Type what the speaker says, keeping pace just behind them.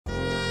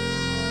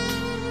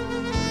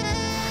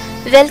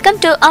Welcome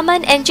to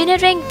Aman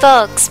Engineering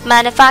Works,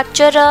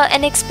 manufacturer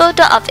and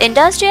exporter of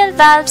industrial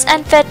valves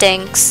and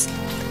fittings.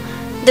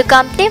 The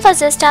company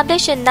was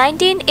established in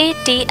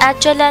 1980 at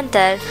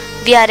Jalandhar.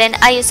 We are an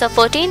ISO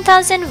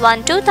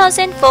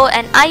 14001-2004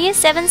 and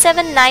IS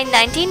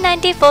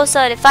 779-1994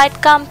 certified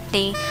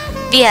company.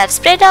 We have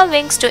spread our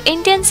wings to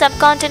Indian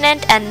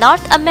subcontinent and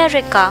North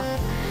America.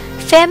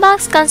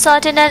 Fairmarks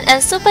Consultant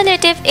and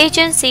Superlative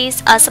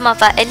agencies are some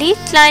of our elite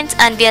clients,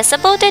 and we are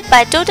supported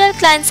by total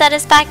client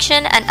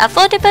satisfaction and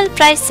affordable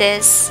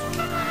prices.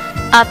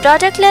 Our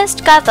product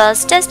list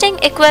covers testing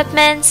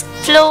equipments,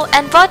 flow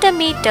and water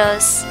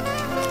meters.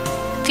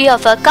 We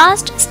offer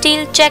cast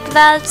steel check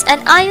valves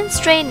and iron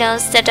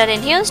strainers that are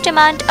in huge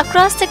demand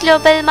across the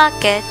global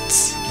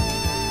markets.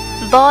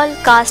 Ball,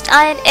 cast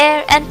iron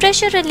air and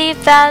pressure relief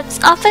valves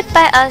offered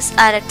by us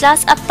are a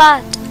class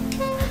apart.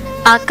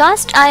 Our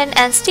cast iron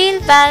and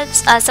steel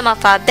valves are some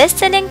of our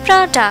best-selling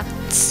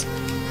products.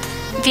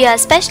 We are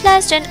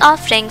specialized in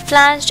offering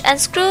flanged and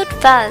screwed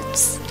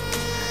valves.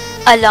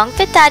 Along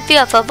with that, we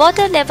offer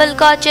water level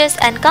gauges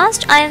and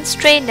cast iron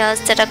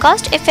strainers that are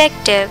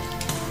cost-effective.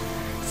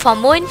 For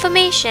more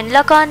information,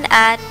 log on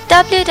at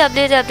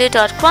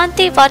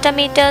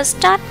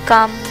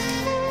www.krantiwatermeters.com.